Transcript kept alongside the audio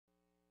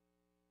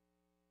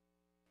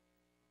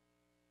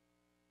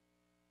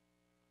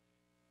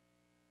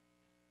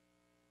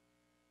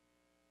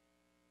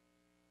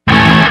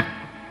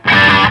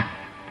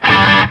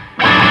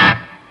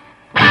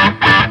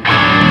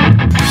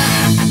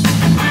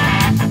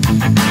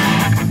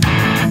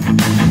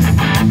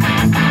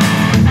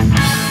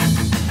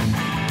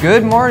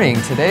Good morning.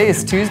 Today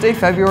is Tuesday,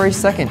 February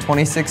 2nd,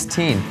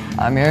 2016.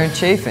 I'm Aaron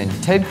Chafin.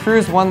 Ted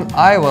Cruz won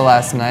Iowa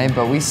last night,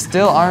 but we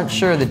still aren't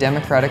sure the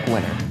Democratic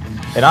winner.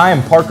 And I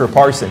am Parker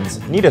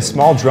Parsons. Need a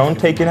small drone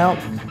taken out?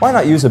 Why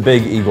not use a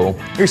big eagle?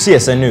 Your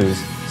CSN News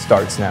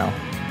starts now.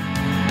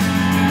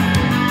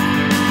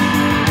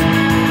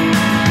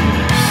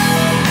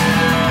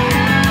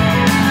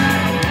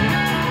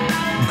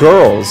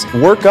 Girls,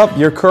 work up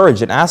your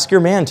courage and ask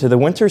your man to the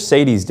Winter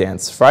Sadie's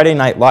Dance, Friday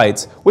Night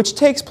Lights, which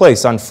takes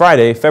place on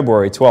Friday,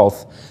 February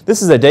 12th.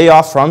 This is a day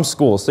off from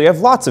school, so you have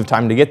lots of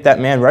time to get that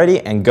man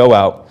ready and go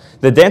out.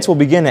 The dance will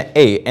begin at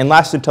 8 and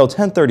last until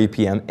 10:30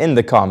 p.m. in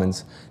the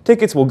Commons.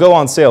 Tickets will go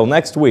on sale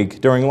next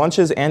week during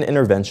lunches and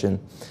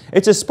intervention.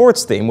 It's a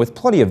sports theme with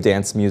plenty of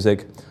dance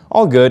music.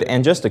 All good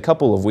and just a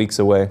couple of weeks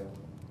away.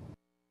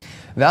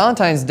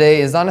 Valentine's Day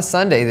is on a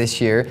Sunday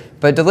this year,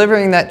 but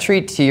delivering that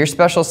treat to your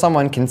special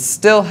someone can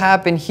still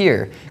happen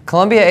here.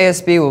 Columbia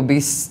ASB will be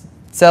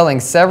selling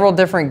several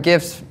different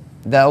gifts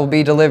that will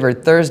be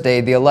delivered Thursday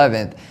the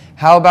 11th.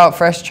 How about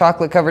fresh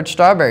chocolate-covered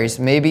strawberries,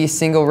 maybe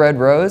single red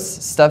rose,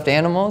 stuffed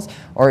animals,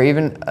 or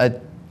even a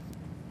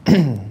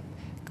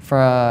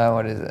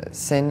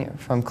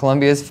from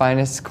Columbia's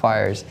finest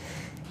choirs.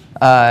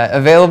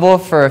 Available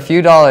for a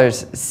few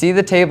dollars. See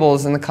the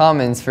tables in the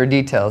Commons for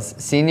details.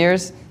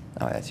 Seniors,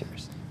 oh, that's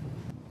yours.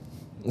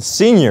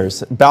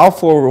 Seniors,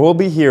 Balfour will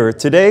be here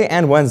today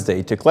and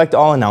Wednesday to collect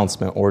all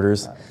announcement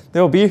orders. They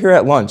will be here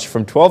at lunch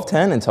from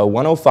 12:10 until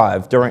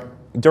 1:05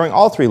 during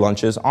all 3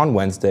 lunches on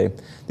Wednesday.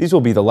 These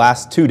will be the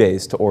last 2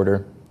 days to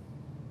order.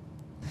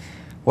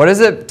 What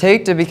does it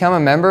take to become a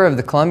member of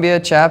the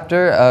Columbia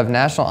chapter of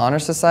National Honor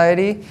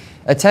Society?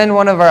 Attend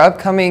one of our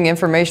upcoming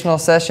informational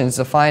sessions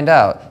to find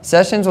out.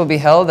 Sessions will be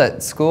held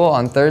at school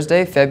on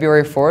Thursday,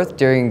 February 4th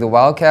during the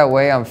Wildcat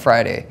Way on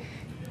Friday,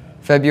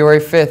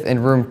 February 5th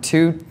in room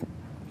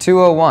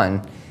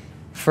 201.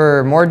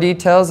 For more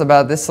details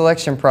about this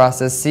selection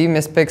process, see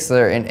Ms.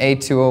 Pixler in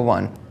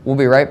A201. We'll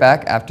be right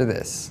back after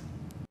this.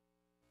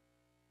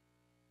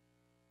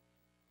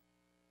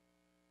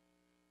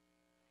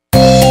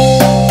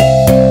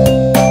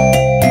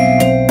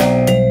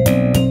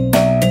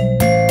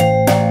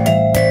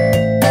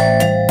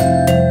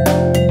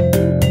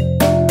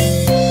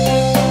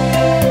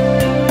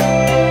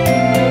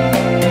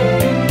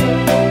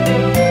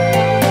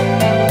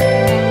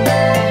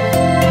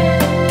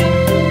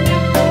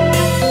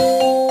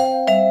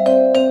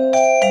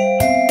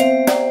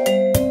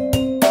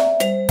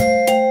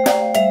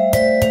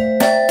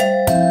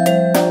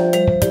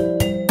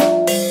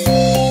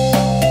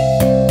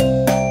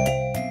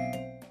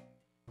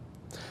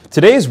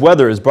 Today's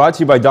weather is brought to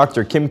you by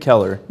Dr. Kim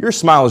Keller. Your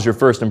smile is your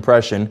first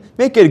impression.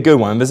 Make it a good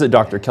one. Visit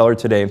Dr. Keller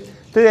today.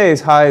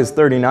 Today's high is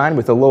 39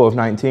 with a low of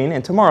 19,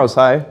 and tomorrow's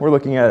high, we're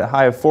looking at a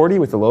high of 40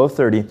 with a low of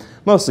 30.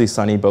 Mostly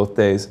sunny both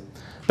days.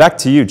 Back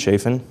to you,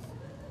 Chafin.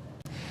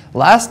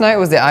 Last night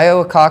was the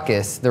Iowa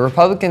caucus. The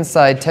Republican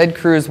side, Ted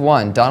Cruz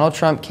won, Donald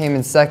Trump came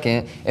in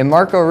second, and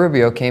Marco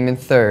Rubio came in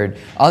third.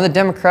 On the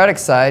Democratic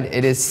side,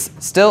 it is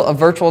still a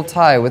virtual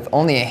tie with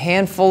only a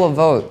handful of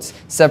votes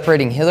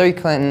separating Hillary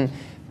Clinton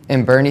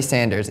and Bernie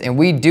Sanders, and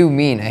we do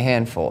mean a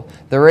handful.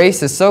 The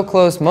race is so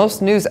close,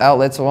 most news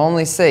outlets will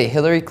only say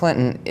Hillary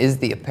Clinton is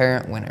the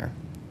apparent winner.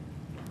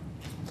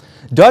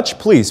 Dutch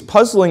police,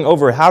 puzzling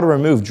over how to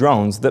remove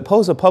drones that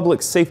pose a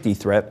public safety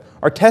threat,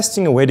 are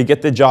testing a way to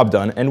get the job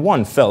done in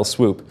one fell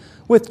swoop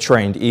with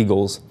trained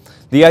eagles.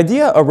 The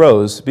idea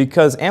arose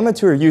because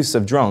amateur use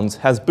of drones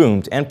has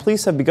boomed and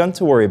police have begun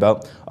to worry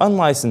about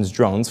unlicensed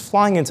drones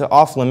flying into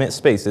off-limit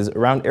spaces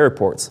around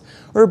airports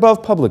or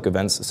above public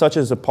events such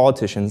as a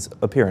politician's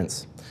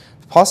appearance.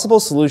 Possible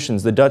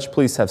solutions the Dutch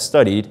police have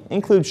studied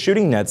include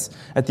shooting nets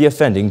at the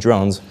offending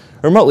drones,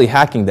 remotely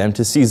hacking them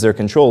to seize their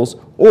controls,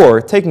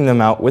 or taking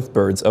them out with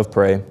birds of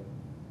prey.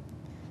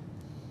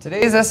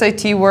 Today's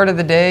SAT word of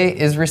the day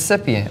is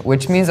recipient,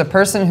 which means a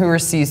person who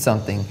receives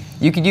something.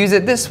 You could use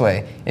it this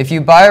way. If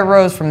you buy a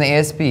rose from the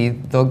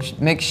ASB, they'll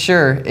make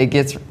sure it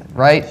gets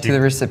right to the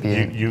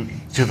recipient.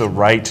 To the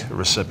right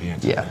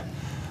recipient. Yeah.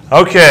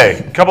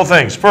 Okay, a couple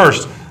things.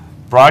 First,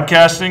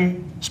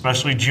 broadcasting,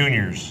 especially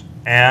juniors,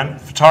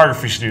 and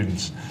photography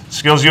students.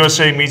 Skills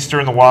USA meets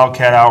during the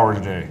Wildcat Hour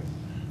today.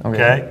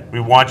 Okay? We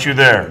want you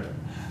there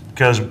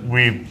because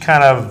we've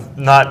kind of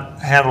not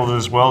handled it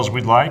as well as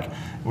we'd like.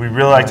 We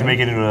really like to make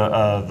it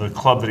into the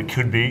club that it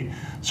could be.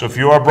 So if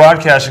you are a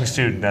broadcasting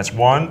student, that's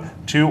 1,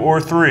 2, or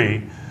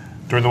 3,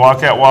 during the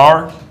Wildcat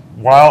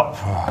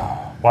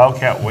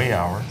Way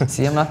Hour.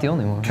 See, I'm not the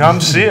only one. Come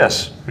see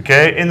us,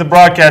 okay, in the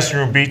broadcasting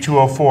room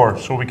B204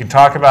 so we can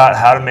talk about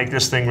how to make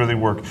this thing really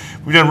work.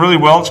 We've done really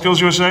well at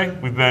Skills USA.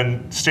 We've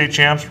been state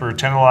champs for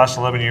 10 of the last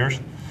 11 years.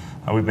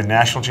 We've been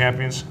national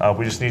champions.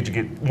 We just need to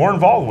get more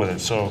involved with it,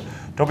 so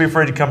don't be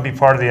afraid to come be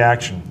part of the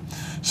action.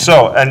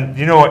 So, and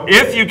you know what,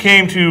 if you're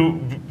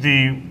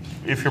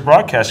a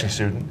broadcasting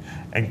student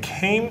and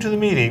came to the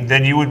meeting,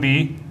 then you would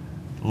be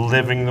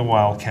living the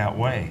Wildcat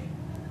Way.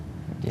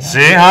 Yeah.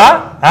 See,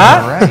 huh?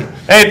 All right.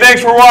 Hey,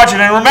 thanks for watching,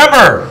 and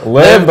remember,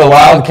 live the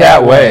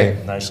Wildcat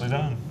Way. Nicely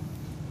done.